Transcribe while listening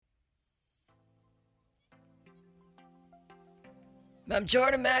I'm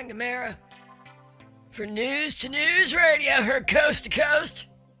Jordan McNamara for News to News Radio, heard coast to coast,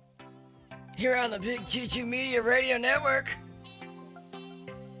 here on the Big Juju Media Radio Network,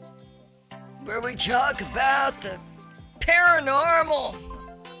 where we talk about the paranormal,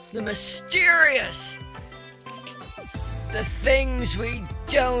 the mysterious, the things we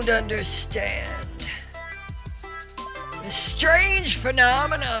don't understand, the strange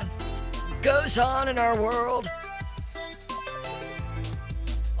phenomena goes on in our world.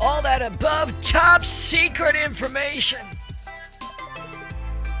 All that above top secret information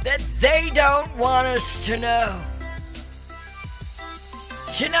that they don't want us to know.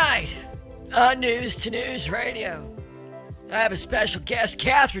 Tonight on News to News Radio, I have a special guest,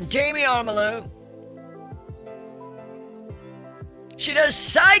 Catherine Damian Malou. She does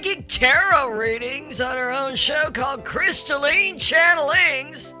psychic tarot readings on her own show called Crystalline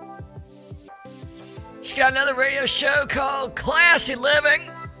Channelings. She's got another radio show called Classy Living.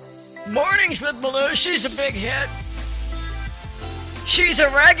 Mornings with Malou, she's a big hit. She's a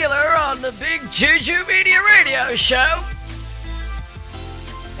regular on the Big Juju Media Radio Show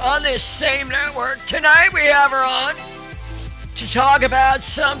on this same network. Tonight we have her on to talk about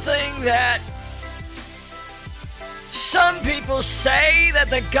something that some people say that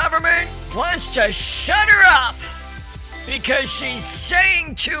the government wants to shut her up because she's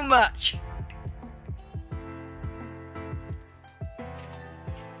saying too much.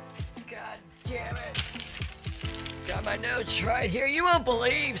 Damn it. Got my notes right here. You won't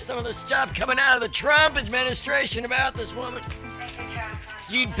believe some of the stuff coming out of the Trump administration about this woman. Thank you, Jonathan.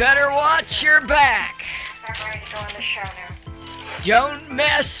 You'd better watch your back. I'm ready to go on the show now. Don't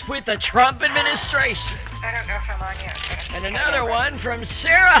mess with the Trump administration. I don't know if I'm on yet. But And another one from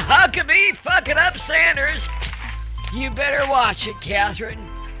Sarah Huckabee fucking up Sanders. You better watch it, Catherine.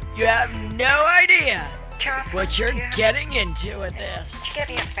 You have no idea Jonathan, what you're yeah. getting into with this. Get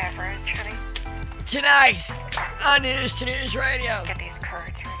me a beverage, honey. Tonight on News to News Radio. Get these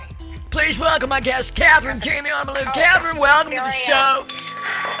cards ready. Please welcome my guest, Catherine Damian Malou. Catherine, welcome to the show.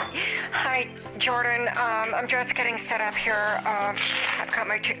 Hi, Jordan. I'm just getting set up here. I've got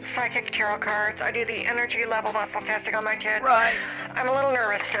my psychic tarot cards. I do the energy level muscle testing on my kids. Right. I'm a little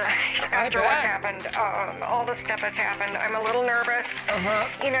nervous tonight after bet. what's happened. All the stuff that's happened. I'm a little nervous. Uh-huh.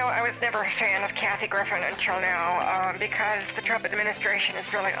 You know, I was never a fan of Kathy Griffin until now because the Trump administration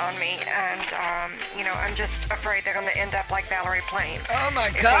is really on me. And, you know, I'm just afraid they're going to end up like Valerie Plame. Oh, my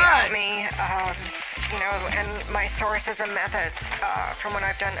If God. they out me, you know, and my sources and methods from when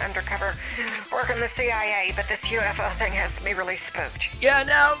I've done undercover work in the CIA, but this UFO thing has me really spooked. Yeah,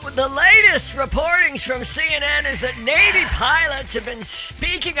 now, the latest reportings from CNN is that Navy pilots have been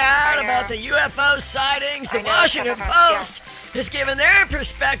speaking out I know. about the UFO sightings. The I know, Washington some of them, Post has given their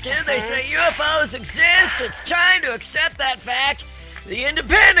perspective. They say UFOs exist. It's time to accept that fact. The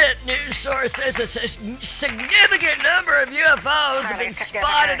Independent news source says a significant number of UFOs have been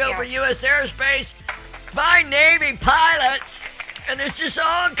spotted over U.S. airspace by Navy pilots. And there's just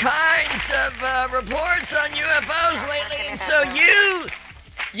all kinds of reports on UFOs lately. And so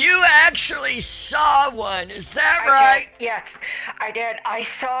you actually saw one. Is that right? I did. Yes, I did. I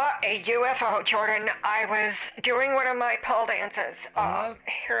saw a UFO, Jordan. I was doing one of my pole dances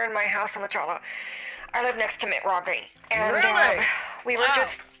here in my house in La Jolla. I live next to Mitt Romney. And Really? we were Wow.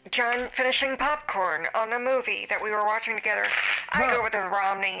 just finishing popcorn on a movie that we were watching together. I go with the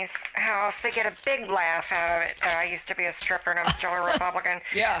Romney's house. They get a big laugh out of it. I used to be a stripper and I'm still a Republican.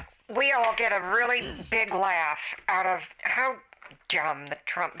 Yeah. We all get a really big laugh out of how dumb the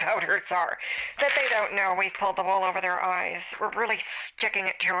Trump voters are. That they don't know we've pulled the wool over their eyes. We're really sticking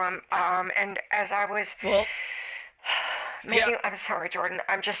it to them. And as I was Well, I'm sorry, Jordan.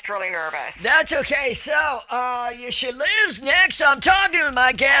 I'm just really nervous. that's okay. So, she lives next. So I'm talking with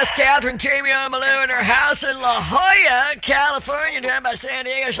my guest, Catherine Damian Malou, in her house in La Jolla, California, down by San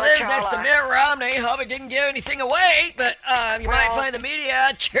Diego. She lives next to Mitt Romney. Hope it didn't give anything away, but you might find the media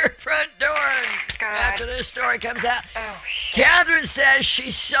at your front door after this story comes out. Oh, shit. Catherine says she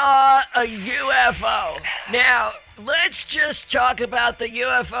saw a UFO. Now, let's just talk about the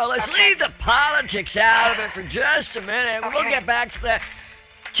UFO. Let's leave the politics out of it for just a minute. We'll get back to that.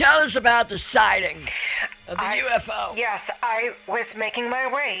 Tell us about the sighting of the UFO. Yes, I was making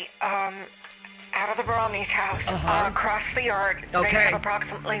my way out of the Romney's house across the yard. Okay. They have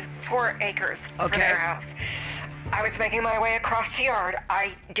approximately 4 acres for their house. I was making my way across the yard.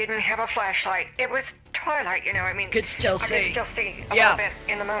 I didn't have a flashlight. It was twilight, you know. I mean, Could still see. I could still see a little bit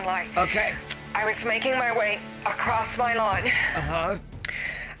in the moonlight. Okay. I was making my way across my lawn. Uh-huh.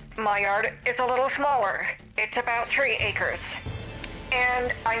 My yard is a little smaller. It's about 3 acres.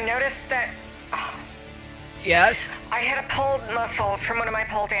 And I noticed that Yes. I had a pulled muscle from one of my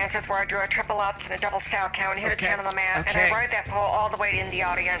pole dances where I drew a triple ups and a double sow count and hit Okay. a 10 on the mat, and Okay. I rode that pole all the way in the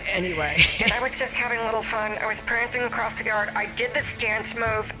audience. Anyway. And I was just having a little fun. I was prancing across the yard. I did this dance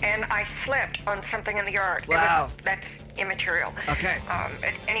move, and I slipped on something in the yard. Wow. That's immaterial. Okay.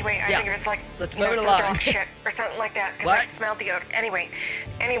 Anyway, I Yeah. think it was like Let's you know, move it some along. dog shit or something like that. 'Cause What? I smelled the odor. Anyway,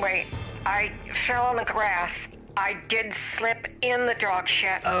 I fell on the grass. I did slip in the dog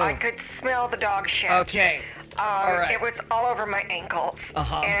shit. Oh. I could smell the dog shit. Okay. All right. It was all over my ankles.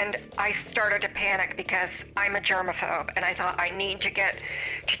 Uh-huh. And I started to panic because I'm a germaphobe, and I thought I need to get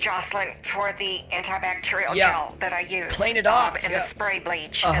to Jocelyn for the antibacterial Yeah. gel that I use. Clean it off, And yeah. the spray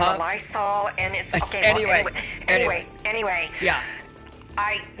bleach Uh-huh. and the Lysol, and it's okay. Anyway. Anyway. Yeah.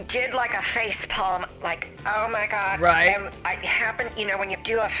 I did like a face palm, like, oh my God. Right. And I happened, you know, when you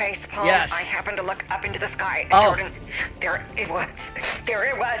do a face palm, Yes. I happened to look up into the sky. And Oh. Jordan, there it was. There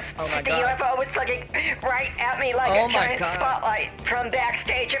it was. Oh my The God. UFO was looking right at me like Oh a my giant God. spotlight from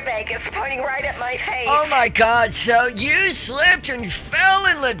backstage at Vegas, pointing right at my face. Oh my God, so you slipped and fell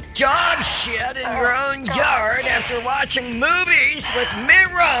in the dog shit in your own God. yard after watching movies with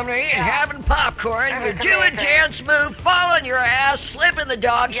Mitt Romney and having popcorn. That You was do a amazing. dance move, fall on your ass, slip in the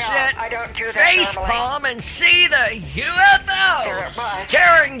dog Yeah, shit, I don't do that face normally. palm, and see the There it UFO was.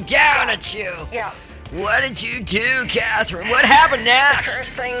 staring down at you. Yeah. What did you do, Catherine? What happened The next?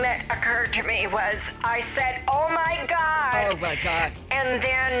 first thing that occurred to me was I said, oh my God. Oh my God. And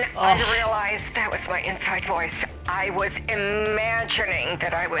then Oh. I realized that was my inside voice. I was imagining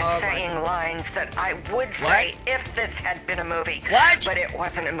that I was Oh, my- saying lines that I would say if this had been a movie. What? But it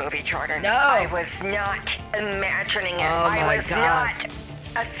wasn't a movie, Jordan. No. I was not imagining it. Oh, I my was God. not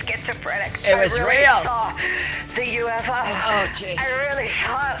a schizophrenic. It was I really real. saw the UFO. Oh, jeez. I really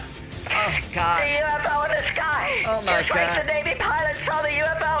saw Oh God. the UFO in the sky. Oh, my Just God. like the Navy pilot saw the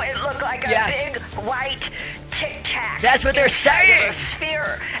UFO, it looked like a Yes. big white Tic Tac. That's what they're inside of saying. a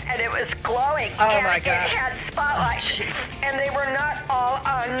sphere, and it was glowing. Oh, and my God. It had spotlights, Oh, jeez. and they were not all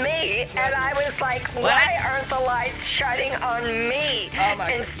on me. And I was like, why aren't the lights shining on me? Oh, my God.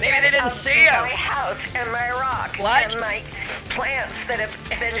 Instead Maybe they didn't of see you. my house and my rocks What? and my plants that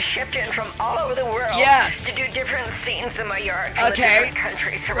have been shipped in from all over the world Yes. to do different scenes in my yard from the Okay. different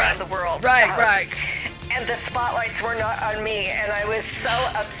countries around the world. Right, Um, right. And the spotlights were not on me, and I was so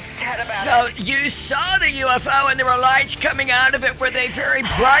upset about So it. you saw the UFO and there were lights coming out of it. Were they very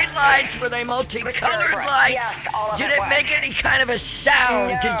bright lights? Were they multicolored bright. lights? Yes, all of Did it it was. make any kind of a sound?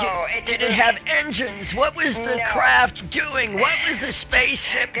 No, Did it didn't. have engines? What was the No. craft doing? What was the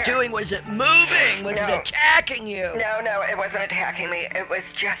spaceship There- doing? Was it moving? Was it No. attacking you? No, it wasn't attacking me. It was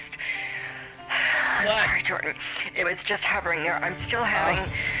just. I'm What? sorry, Jordan. It was just hovering there. I'm still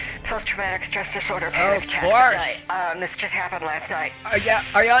having post-traumatic stress disorder Of panic attacks course. tonight. This just happened last night.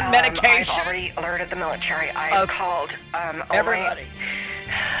 Are you on medication? I've already alerted the military. I Okay. called all Everybody.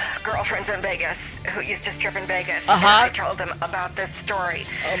 my girlfriends in Vegas who used to strip in Vegas. Uh-huh. And I told them about this story.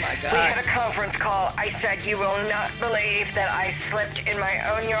 Oh my We had a God. conference call. I said, you will not believe that I slipped in my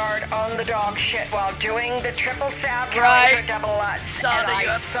own yard on the dog shit while doing the triple sap Right. for double Lutz. Saw and the I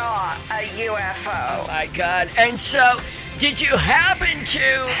UFO. saw a UFO. Oh my God. And so, did you happen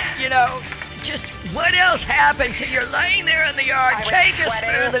to, just what else happened? So you're laying there in the yard. I was Take us sweating.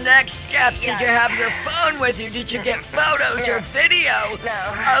 through the next steps. Did you Yes. have your phone with you? Did you get photos or No. video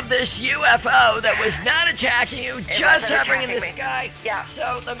No. of this UFO that was not attacking you, just wasn't hovering in the attacking me. sky? Yeah.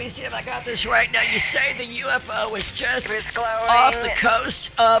 So let me see if I got this right. Now you say the UFO was just It was glowing. off the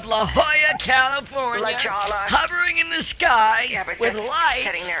coast of La Jolla, California, La Jolla. hovering in the sky Yeah, but with just lights,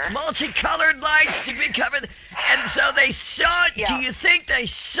 sitting there. multicolored lights to be covered. And so they saw. Yeah. Do you think they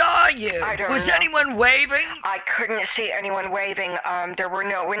saw you? I don't Was know. anyone waving? I couldn't see anyone waving. There were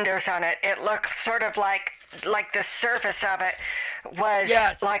no windows on it. It looked sort of like the surface of it was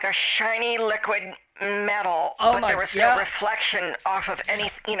Yes. like a shiny liquid metal, Oh but my- there was yeah. no reflection off of any,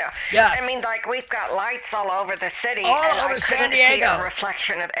 Yes. I mean, like we've got lights all over the city, All and over I San couldn't see Diego. a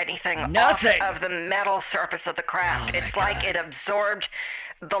reflection of anything Nothing. off of the metal surface of the craft. Oh my It's like God. it absorbed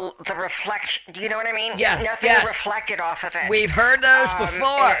the reflection. Do you know what I mean? Yes, Nothing yes. reflected off of it. We've heard those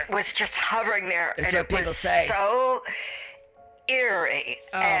before. It was just hovering there, That's and what it people was say. so eerie,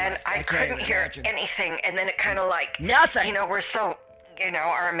 Oh, and I I can't couldn't even hear imagine. anything. And then it kind of like Nothing. we're so.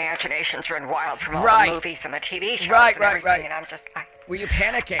 Our imaginations run wild from all Right. the movies and the TV shows Right, and right, everything. right. And I'm just, Were you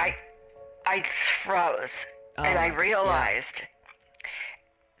panicking? I froze, and I yeah. realized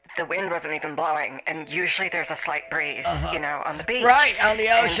the wind wasn't even blowing. And usually there's a slight breeze, on the beach. Right, on the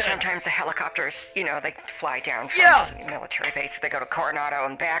And ocean. sometimes the helicopters, they fly down from Yeah. the military base. They go to Coronado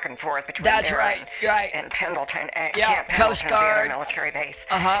and back and forth between That's there right, right. and Pendleton. Yeah, Camp Coast Pendleton's the other Guard. military base.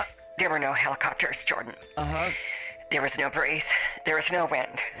 Uh-huh. There were no helicopters, Jordan. Uh-huh. There was no breeze. There was no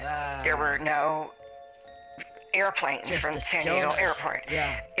wind. There were no airplanes Just from the San Diego stillness. Airport.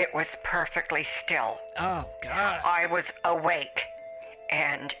 Yeah. It was perfectly still. Oh, God. I was awake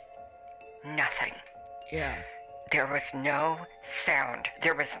and nothing. Yeah. There was no sound.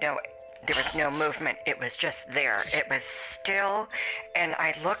 There was no movement. It was just there. It was still, and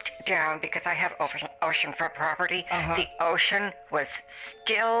I looked down because I have oceanfront property. Uh-huh. The ocean was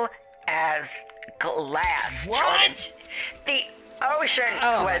still as glass. What? Jordan. The ocean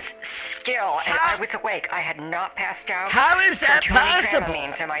Oh. was still, and How- I was awake. I had not passed out. How is that from too many possible?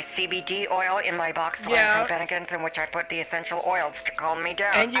 Dramamines and my CBD oil in my box Yeah. from Bennigan's, in which I put the essential oils to calm me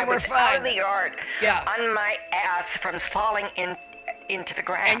down. And you I were was fine. out of the yard Yeah. on my ass from falling into the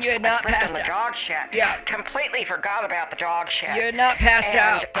grass. And you had not I slept passed in the out. dog shed. Yeah. Completely forgot about the dog shed. You're not passed And,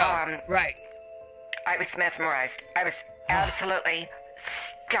 out, though. Right. I was mesmerized. I was absolutely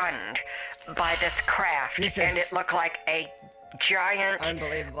stunned by this craft, This and is- it looked like a giant,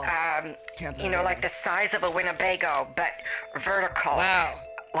 Unbelievable. um, Can't you know, believe like it. the size of a Winnebago, but vertical. Wow.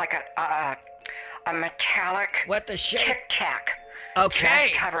 Like a metallic What the shit? Tic Tac. Okay.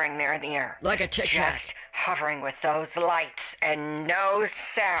 Just hovering there in the air. Like a Tic Tac. Just hovering with those lights and no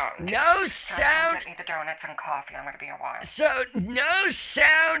sound. No Come sound. Get me the donuts and coffee. I'm going to be a while. So, no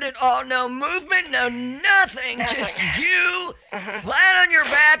sound at all. No movement, no nothing. Just you flat on your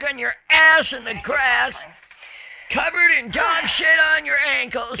back on your ass in the grass, covered in dog shit on your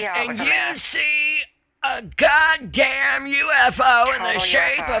ankles, Yeah, it and was a you mess. see a goddamn UFO in the Total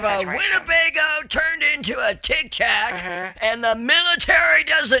shape UFO of a situation. Winnebago turned into a Tic Tac, Mhm. and the military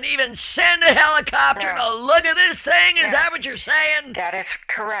doesn't even send a helicopter No. to look at this thing? Is Yeah. that what you're saying? That is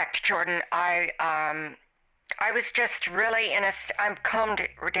correct, Jordan. I was just really I'm calmed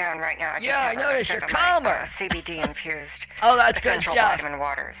down right now. Yeah, I noticed you're took calmer. CBD infused. Oh, that's good essential stuff. vitamin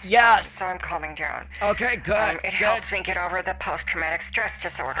waters. Yes. So I'm calming down. Okay, good. It good. helps me get over the post-traumatic stress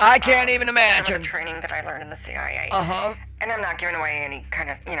disorder. I can't even Some imagine. of the training that I learned in the CIA. Uh-huh. And I'm not giving away any kind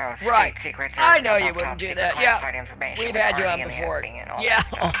of, state Right. secrets. I know you top wouldn't do secret that. Yeah. classified information We've with had you on RD and the before. FBI and all Yeah.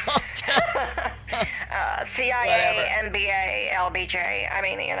 that stuff. CIA, MBA, LBJ. I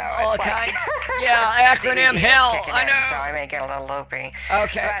mean, All it's like kind. Yeah, acronym CBD is hell. kicking I in, know. So I may get a little loopy.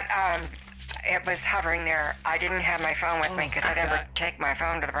 Okay. But it was hovering there. I didn't have my phone with me because I never God. take my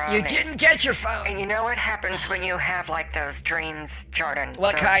phone to the wrong. You didn't get your phone. And you know what happens when you have like those dreams, Jordan?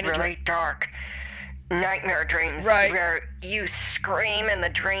 What those kind of really dark nightmare dreams, Right. where you scream in the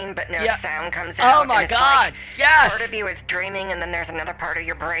dream but no Yeah. sound comes out. Oh and my it's God. Like Yes. part of you is dreaming, and then there's another part of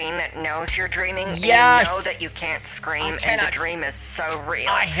your brain that knows you're dreaming. Yes. And you know that you can't scream, and the cannot- dream is so real.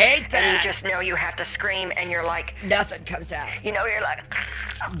 I hate And that. you just know you have to scream, and you're like, Nothing comes out. you're like,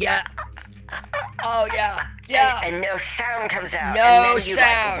 Yeah. Oh yeah. Yeah. and no sound comes out. No and then you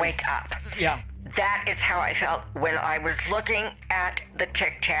sound. like wake up. Yeah. That is how I felt when I was looking at the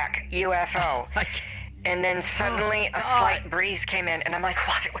Tic Tac UFO. I And then suddenly a God. slight breeze came in, and I'm like,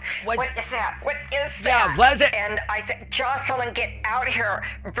 what is that? What is that? Yeah, was it? And I said, Jocelyn, get out of here.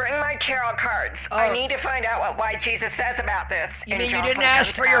 Bring my tarot cards. Oh. I need to find out why Jesus says about this. You And mean you Jocelyn didn't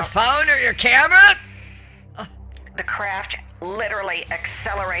ask comes for your out. phone or your camera? The craft literally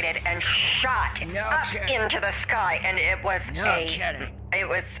accelerated and shot No up kidding. into the sky, and it was No kidding.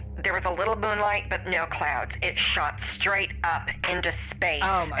 there was a little moonlight but no clouds. It shot straight up into space,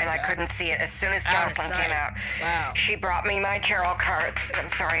 Oh, my and I God. couldn't see it. As soon as Out of Jocelyn sight. came out, Wow. she brought me my tarot cards. I'm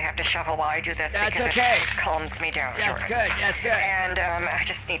sorry I have to shuffle while I do this That's because okay. it calms me down. That's Jordan. good. That's good. And I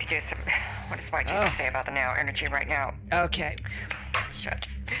just need to do some. What does my Jesus Oh. say about the now energy right now? Okay. Shut.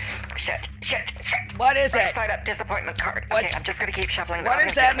 What is Right it? side up disappointment card. What- Okay, I'm just gonna keep shuffling. What I'm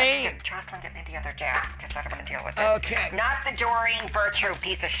does gonna that do- mean? Jocelyn, get me the other deck because I don't want to deal with it. Okay. Not the Doreen Virtue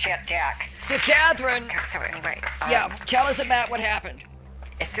piece of shit deck. So Catherine, Okay, so anyway. yeah, tell us about what happened.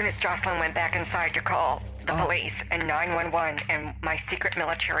 As soon as Jocelyn went back inside to call the Oh. police and 911 and my secret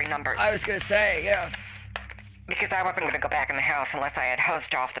military numbers, I was gonna say, yeah. because I wasn't gonna go back in the house unless I had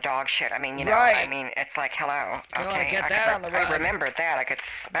hosed off the dog shit. I mean, Right. I mean, it's like hello. You wanna Okay, get I that could- on the rug. I remembered that. I could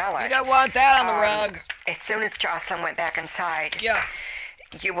smell it. You don't want that on the Um, rug. As soon as Jocelyn went back inside, Yeah.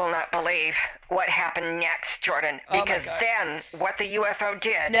 you will not believe what happened next, Jordan. Oh my Because God. then what the UFO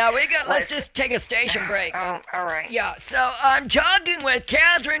did. Now let's was- just take a station break. Oh, all right. Yeah, so I'm talking with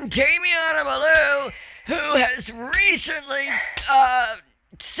Catherine Damiana Malou, who has recently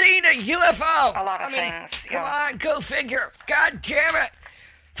seen a UFO. A lot of I mean, things, Come yeah. on, go figure. God damn it.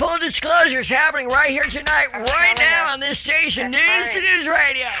 Full disclosure's happening right here tonight, I'm right telling now you. on this station, That's News right. to News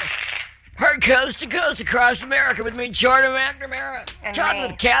Radio. Heard coast to coast across America with me, Jordan McNamara. And Talking me.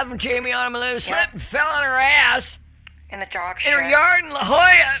 with Catherine Damiana Malou, Yeah. slipped and fell on her ass In the dog in her shit. yard in La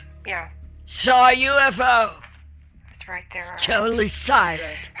Jolla. Yeah. saw a UFO. It's right there. Totally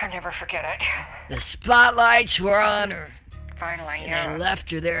silent. I'll never forget it. The spotlights were on her. Finally, And yeah. they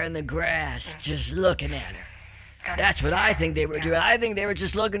left her there in the grass, just looking at her. God, That's what I think they were doing. I think they were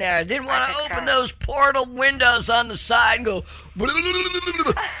just looking at her. Didn't want to think open so. those portal windows on the side and go, you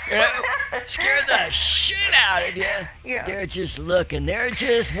know, scare the shit out of you. Yeah. They're just looking. They're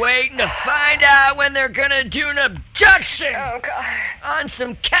just waiting to find out when they're going to do an abduction Oh, God. on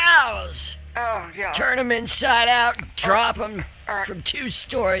some cows. Oh, yeah. Turn them inside out, drop them or- from 2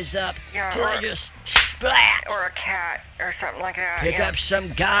 stories up Yeah, till or- they just splat. Or a cat or something like that. Pick yeah. up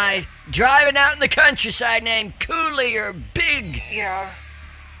some guy driving out in the countryside named Cooley or Big. Yeah.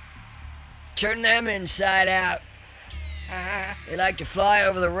 Turn them inside out. Uh-huh. They like to fly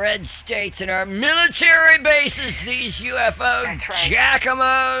over the red states and our military bases, these UFO That's right.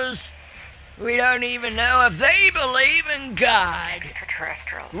 jackamos. We don't even know if they believe in God.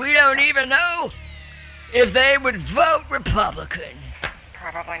 Extraterrestrials. We don't even know if they would vote Republican.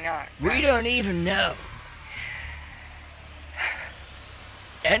 Probably not. We don't even know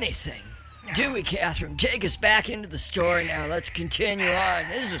anything. Do we, Catherine? Take us back into the story now. Let's continue on.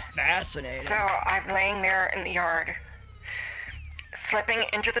 This is fascinating. So I'm laying there in the yard, slipping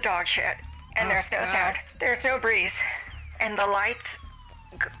into the dog shit, and there's no God. sound. There's no breeze. And the lights,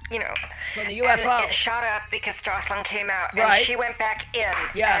 you know. From the And UFO. it shot up because Jocelyn came out, Right. and she went back in.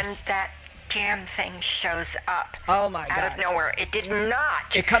 Yes. And that damn thing shows up. Oh my Out of God. nowhere. It did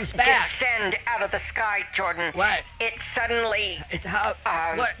not It comes back. descend out of the sky, Jordan. What? It suddenly, It's how?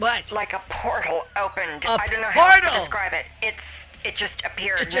 Um, What? like a portal opened. A I don't know how else portal? to describe it. It just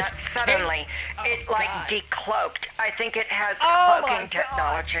appeared, It just not suddenly. came- It Oh, like God. decloaked. I think it has Oh my cloaking God.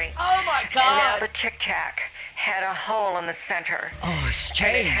 technology. Oh my And now the God. Tic Tac had a hole in the center. Oh, it's And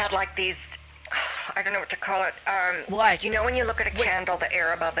it changed. had like these, I don't know what to call it. What? You know when you look at a Wait. candle, the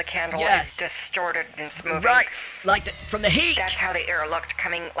air above the candle Yes. is distorted and it's moving. Right. Like from the heat. That's how the air looked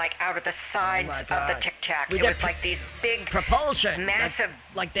coming like out of the sides my of the God. Tic Tac. Was It it was like these big Propulsion. massive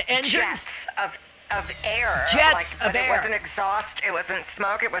like the engines. jets of air. Jets like, of but air. It wasn't exhaust. It wasn't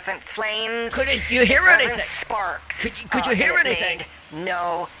smoke. It wasn't flames. Couldn't you hear it wasn't anything? sparks. Could you hear and it anything? made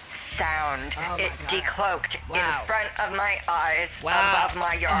no sound. Oh, my it God. decloaked Wow. in front of my eyes Wow. above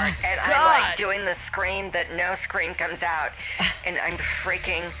my yard. Oh, and God. I'm like doing the scream that no scream comes out. And I'm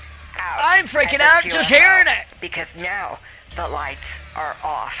freaking out. I'm freaking at out this just UFO, hearing it. Because now the lights are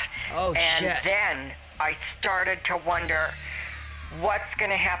off. Oh, and shit. then I started to wonder what's going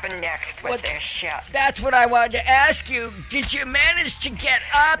to happen next with What- this shit. That's what I wanted to ask you. Did you manage to get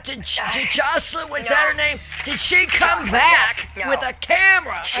up? Did Jocelyn, was that her name? Did she come Jocelyn, back yes. No. with a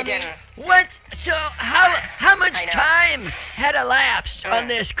camera? She didn't. What? So how much I know. time had elapsed on Mm.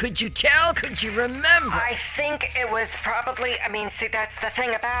 this? Could you tell? Could you remember? I think it was probably, see, that's the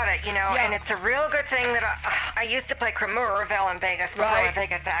thing about it, Yeah. and it's a real good thing that I used to play Cremurville in Vegas before Right.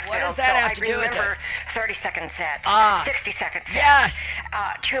 Vegas Act What does Sales, that so have I to do with it? remember 30-second sets, Ah. 60-second sets, Yes.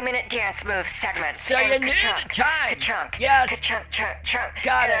 2-minute dance move segments, So and you knew the ka-chunk, time. ka-chunk, Yes. ka-chunk, chunk, chunk,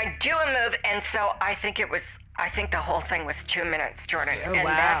 Got and it. I do a move, and so I think the whole thing was 2 minutes, Jordan, Oh, and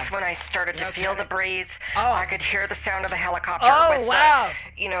wow. that's when I started to feel Okay. the breeze. Oh. I could hear the sound of the helicopter. Oh, with wow.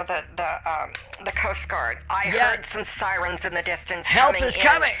 the Coast Guard. I Yeah. heard some sirens in the distance. Help coming is in,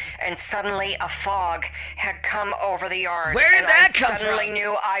 coming. And suddenly a fog had come over the yard. Where did and that I come suddenly from?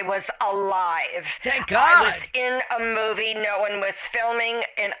 knew I was alive. Thank I God. was in a movie no one was filming,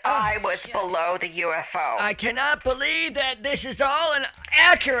 and I was shit. below the UFO. I cannot believe that this is all an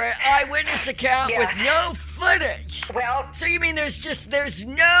accurate eyewitness account with Yes. no footage. Well, So you mean there's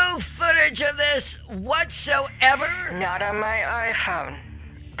no footage of this whatsoever? not on my iPhone,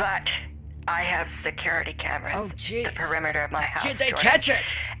 but I have security cameras. Oh, gee. The perimeter of my house. Did they Jordan. catch it?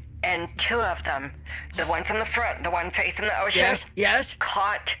 And 2 of them, the ones in the front, the one facing the ocean, Yes, yes.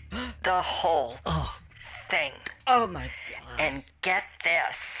 caught the whole Oh, thing. oh my God. And get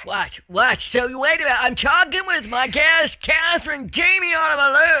this. Watch. So wait a minute. I'm talking with my guest, Catherine Jamie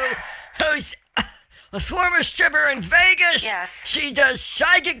Automalou, who's a former stripper in Vegas. Yes. She does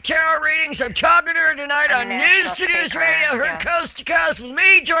psychic tarot readings. I'm talking to her tonight A on national News to News speaker, Radio, her yeah. coast to coast with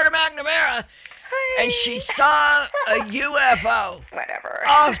me, Jordan McNamara. And she saw a UFO Whatever.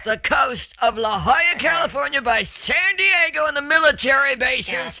 off the coast of La Jolla, California by San Diego and the military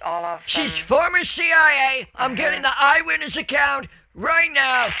bases. Yes, all of them. She's former CIA. I'm getting the eyewitness account right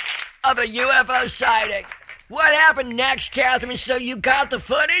now of a UFO sighting. What happened next, Catherine? So you got the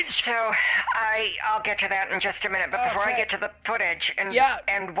footage? So I'll get to that in just a minute. But before I Okay. get to the footage and Yeah.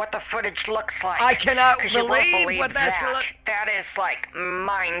 and what the footage looks like, I cannot 'cause you won't believe what that's that. gonna look- That is like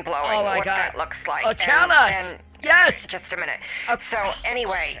mind blowing. Oh, my what God. that looks like. Oh, tell us. Yes. Just a minute. Oh, So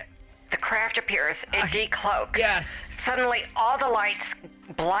anyway, the craft appears. It decloaks. Yes. Suddenly, all the lights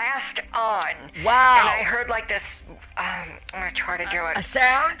blast on. Wow. And I heard like this. I'm gonna try to do it. A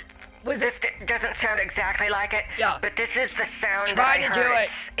sound? Was This it? doesn't sound exactly like it. Yeah. But this is the sound Try that I to do heard.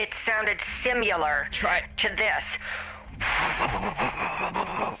 it. It sounded similar Try. to this.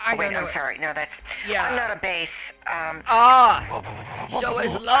 I Wait, don't know. I'm sorry. No, that's. Yeah. I'm not a bass. So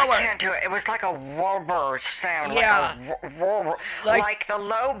it's I lower. can't do it. It was like a warbler sound. Yeah. Like the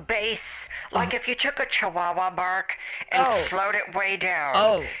low bass. Like if you took a chihuahua bark and Oh. slowed it way down.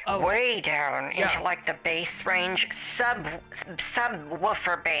 Oh. Way down Yeah. into like the bass range,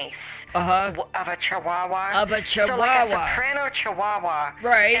 subwoofer bass. Uh-huh. Of a chihuahua. Of a So like a chihuahua. soprano chihuahua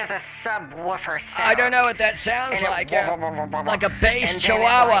Right. is a subwoofer sound. I don't know what that sounds And it- like. Yeah. Like a bass and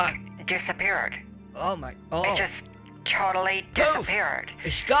chihuahua. Then it, like, disappeared. Oh my. Oh. It just totally Poof. disappeared.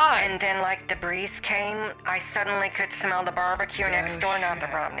 It's gone. And then, like, the breeze came, I suddenly could smell the barbecue next door, not the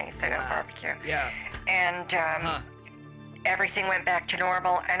shit. Romneys, they don't Wow. barbecue. Yeah. And everything went back to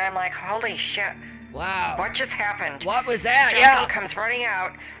normal, and I'm like, holy shit, Wow. what just happened? What was that? Jonathan Yeah. comes running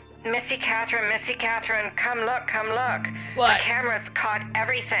out. Missy Catherine, come look. What? The cameras caught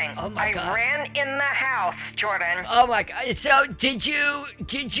everything. Oh, my I God. ran in the house, Jordan. Oh my God! So did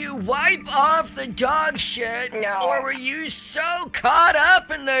you wipe off the dog shit? No. Or were you so caught up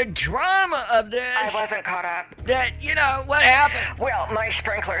in the drama of this I wasn't caught up. that what happened? Well, my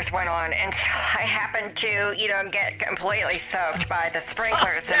sprinklers went on, and so I happened to, get completely soaked by the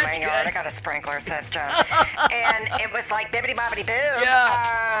sprinklers in my That's yard. good. I got a sprinkler system. And it was like bibbidi-bobbidi-boo.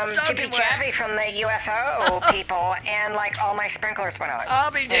 Yeah. Soaking Jiffy wet. Jabby from the UFO people, and like all my sprinklers went on.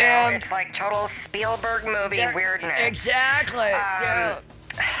 I'll be You know, damned. it's like total Spielberg movie Yeah, weirdness. Exactly. Yeah.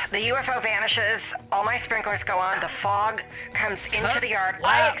 The UFO vanishes, all my sprinklers go on, the fog comes into the yard. Wow.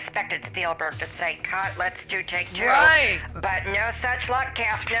 I expected Spielberg to say, cut, let's do take two. Right. But no such luck,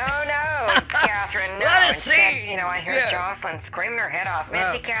 Catherine. No, Catherine, no. Let us Instead, see. I hear Yeah. Jocelyn screaming her head off.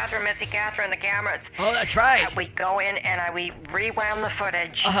 Wow. Missy Catherine, the cameras. Oh, that's right. We go in and we rewound the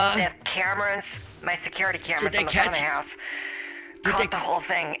footage. Uh-huh. The cameras, my security cameras they in the front of the catch- house. Did Caught they- the whole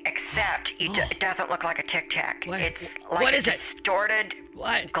thing, except it doesn't look like a Tic Tac. What- It's like what a is it? distorted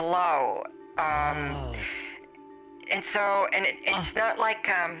What? glow. Oh. And so, it's not like,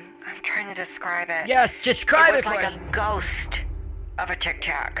 I'm trying to describe it. Yes, describe It it was for like us. a ghost of a Tic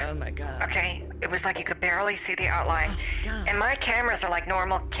Tac. Oh my God. Okay? It was like you could barely see the outline. Oh, God. And my cameras are like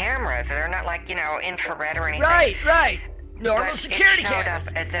normal cameras. They're not like, infrared or anything. Right. Normal But security it showed cameras.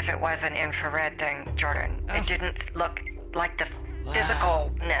 up as if it was an infrared thing, Jordan. Oh. It didn't look like the Wow.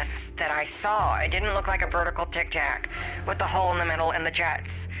 physicalness that I saw. It didn't look like a vertical Tic Tac with the hole in the middle and the jets.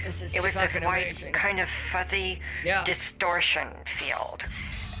 This is It was this fucking white, amazing. kind of fuzzy Yeah. distortion field.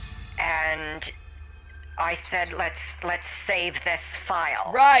 And I said, let's save this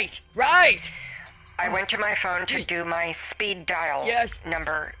file. Right. I went to my phone to do my speed dial Yes.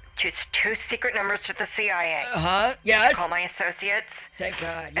 number. Two secret numbers to the CIA. Yes. Call my associates Thank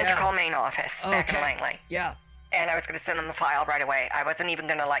God. and to Yeah. call main office back in Okay. Langley. Yeah. And I was going to send them the file right away. I wasn't even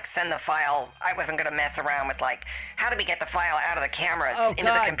going to send the file. I wasn't going to mess around with how do we get the file out of the cameras Oh, into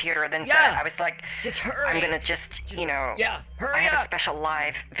God. the computer? Then Yeah. I was like, Just hurry. I'm going to just Yeah. I Hurry have a up. special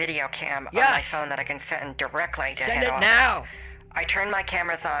live video cam on Yes. my phone that I can send directly to Send head it office. now. I turned my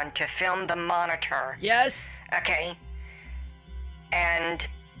cameras on to film the monitor. Yes. Okay. And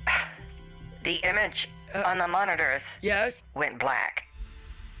the image Uh, on the monitors Yes. went black.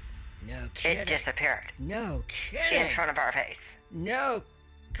 No It kidding. disappeared No in kidding. front of our face. No.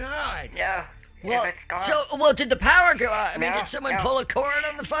 God. No. Well, it was gone. well, did the power go out? I mean, No, did someone no. pull a cord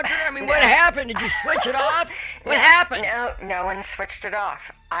on the fucker? I mean, No. what happened? Did you switch it off? What happened? No one switched it off.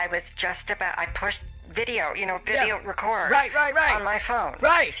 I was just about, I pushed video, video record. Right. On my phone.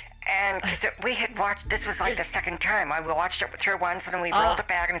 Right. And because we had watched, this was like the second time. We watched it through once and then we rolled it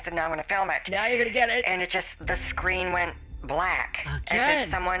back and I said, now I'm going to film it. Now you're gonna get it. And it just, the screen went black. As Again.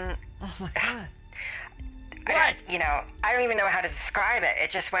 if someone, Oh my God. I don't even know how to describe it. It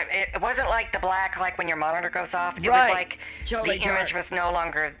just went, it wasn't like the black, like when your monitor goes off. It Right. was like Totally the image dark. was no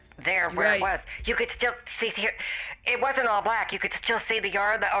longer there where Right. it was. You could still see here. It wasn't all black. You could still see the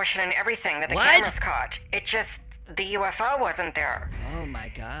yard, the ocean, and everything that the What? cameras caught. It just, the UFO wasn't there. Oh my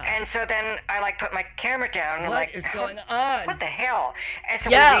God. And so then I put my camera down and What is going on? What the hell? And so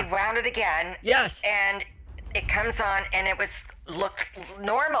Yeah. we rewound it again. Yes. And it comes on and it looked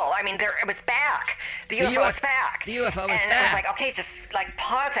normal. I mean, it was back. The UFO was back. The UFO was and back. I was like, okay, just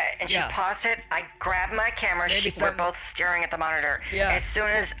pause it. And Yeah. she paused it. I grabbed my camera. Maybe We're some- both staring at the monitor. Yeah. As soon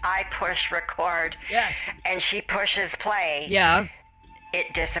as I push record Yes. and she pushes play, Yeah.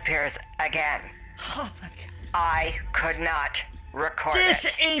 it disappears again. Oh my God. I could not record This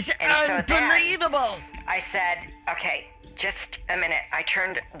it. is And so then unbelievable. I said, okay, just a minute. I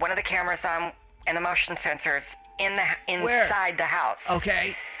turned one of the cameras on and the motion sensors inside the house.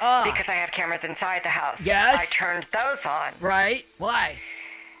 Okay. Because I have cameras inside the house. Yes. I turned those on, Right. Why?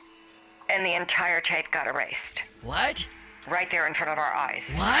 and the entire tape got erased. What? Right there in front of our eyes.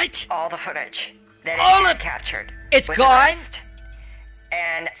 What? All the footage that All it had of- captured. It's was gone? erased.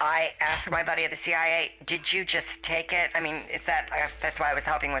 And I asked my buddy at the CIA, did you just take it? I mean, that's why I was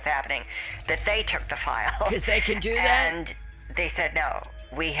hoping was happening, that they took the file. Because they can do that? And they said, no,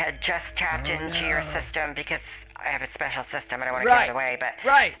 we had just tapped Oh, into no. your system because I have a special system and I want to Right. give it away. But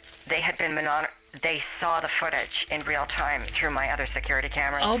Right. they had been they saw the footage in real time through my other security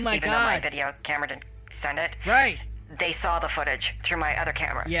cameras. Oh, my even though my God. video camera didn't send it. Right. They saw the footage through my other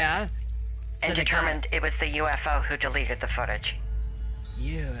camera Yeah. and So they determined it was the UFO who deleted the footage.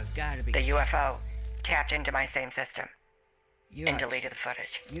 You have got to be. The UFO tapped into my same system You and are, deleted the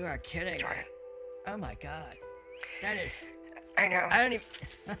footage. you are kidding me. Jordan. Oh my God. That is. I know. I don't even.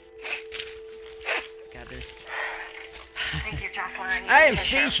 Got this. Thank you, Jocelyn. I am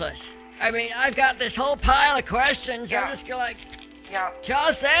speechless. I mean, I've got this whole pile of questions. Yeah. I'm just like, Yeah,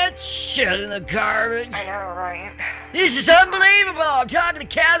 toss that shit in the garbage. I know, right? This is unbelievable. I'm talking to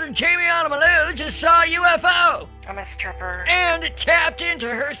Catherine Chimiano Malou. Just saw a UFO. I'm a stripper. And it tapped into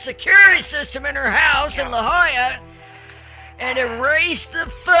her security system in her house in Yeah. La Jolla and erased the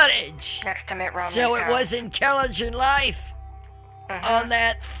footage. Next to Mitt Romney's So it house. was intelligent life Uh-huh. on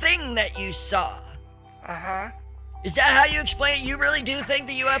that thing that you saw. Uh-huh. Is that how you explain it? You really do think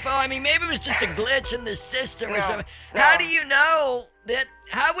the UFO? I mean, maybe it was just a glitch in the system or No, something. no. How do you know that?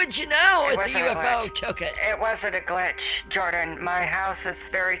 How would you know It if the wasn't a UFO glitch. took it? It wasn't a glitch, Jordan. My house is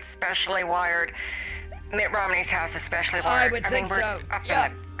very specially wired. Mitt Romney's house is specially I wired. would mean, think we're so. up Yeah.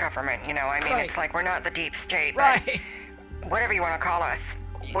 in the government, you know. I mean, Right. it's like we're not the deep state, but Right. whatever you want to call us.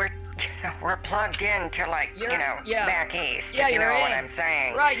 We're plugged into, like, You're- yeah. back east, Yeah, if you you're know what in. I'm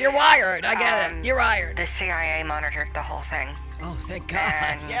saying. Right, you're wired. I get it. Um, You're wired. The CIA monitored the whole thing. Oh, thank God.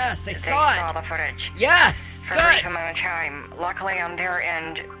 And Yes, they saw it. the footage. Yes. For a brief Good. amount of time. Luckily, on their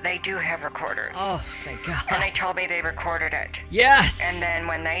end, they do have recorders. Oh, thank God. And they told me they recorded it. Yes. And then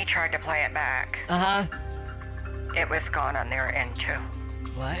when they tried to play it back, Uh-huh. it was gone on their end too.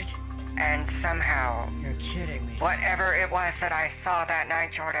 What? And somehow, You're kidding me. whatever it was that I saw that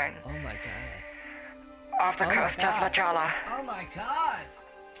night, Jordan, Oh, my God. off the Oh my coast of La God. Jolla, Oh, my God.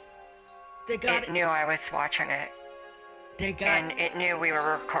 They got it knew I was watching it. They got And it knew we were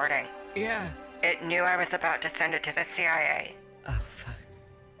recording. Yeah. It knew I was about to send it to the CIA. Oh, fuck.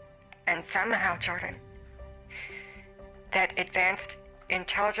 And somehow, Jordan, that advanced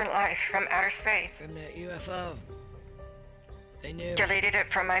intelligent life from outer space From the UFO. They knew. deleted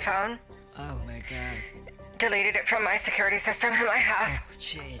it from my phone, Oh, my God. deleted it from my security system in my house, Oh,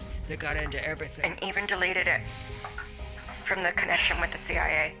 jeez. They got into everything. and even deleted it from the connection with the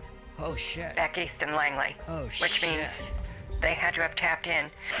CIA Oh, shit. back east in Langley, Oh, which shit. means they had to have tapped in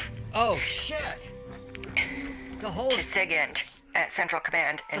Oh, shit. The whole... to SIGINT at Central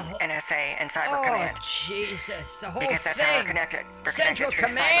Command and The whole- NSA and Cyber Oh, Command. Jesus. The whole Because that's how we're thing. connected. We're Central connected through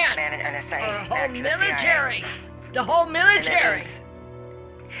Command. Cyber Command and NSA. Our back whole to the CIA. military. The whole And that military.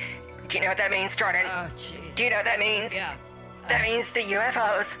 means- do you know what that means, Jordan? Oh, jeez. Do you know what that means? Yeah. That means the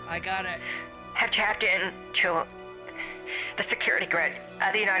UFOs I got it. have tapped in to the security grid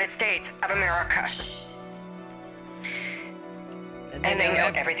of the United States of America. And they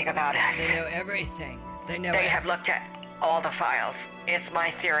know everything about us. They know everything. They know They have looked at all the files. It's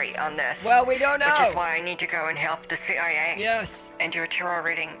my theory on this. Well, we don't know. Which is why I need to go and help the CIA Yes. and do a tarot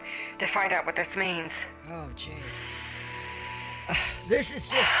reading to find out what this means. Oh, jeez. This has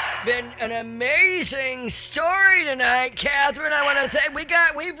just been an amazing story tonight, Catherine. I want to say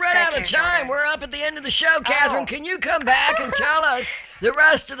we've run Thank out of you, time. Jordan. We're up at the end of the show, Catherine. Oh. Can you come back and tell us the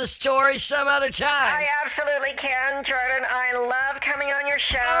rest of the story some other time? I absolutely can, Jordan. I love coming on your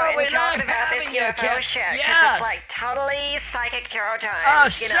show Oh, we and talking love about this having you, UFO Kat. shit. 'Cause Yes. it's like totally psychic tarot time. Oh,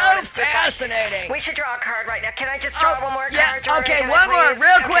 you so know, it's just like- fascinating. we should draw a card right now. Can I just draw Oh, one more yeah, card, Jordan? okay, Can I one more, please?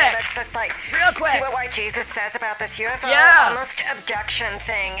 real Okay, quick. Let's just like Real quick. see what White Jesus says about this UFO Yeah. almost abduction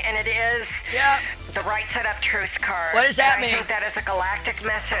thing, and it is Yeah. the right set up truce card. What does that and mean? I think that is a galactic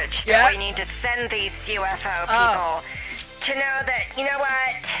message Yeah. that we need to send these UFO people Oh. to know that, you know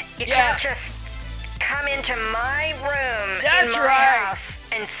what, you Yeah. can't just come into my room That's in my right. house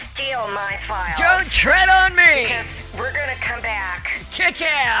and steal my files. Don't tread on me. Because we're gonna come back. Kick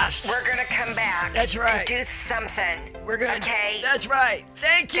ass. We're gonna come back. That's right. And do something. We're gonna. Okay. That's right.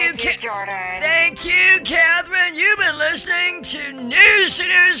 Thank you, Thank you, Jordan. Thank you, Catherine. You've been listening to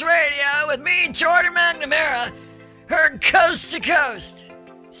News Radio with me, Jordan McNamara. heard coast to coast.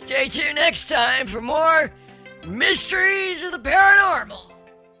 Stay tuned next time for more Mysteries of the Paranormal.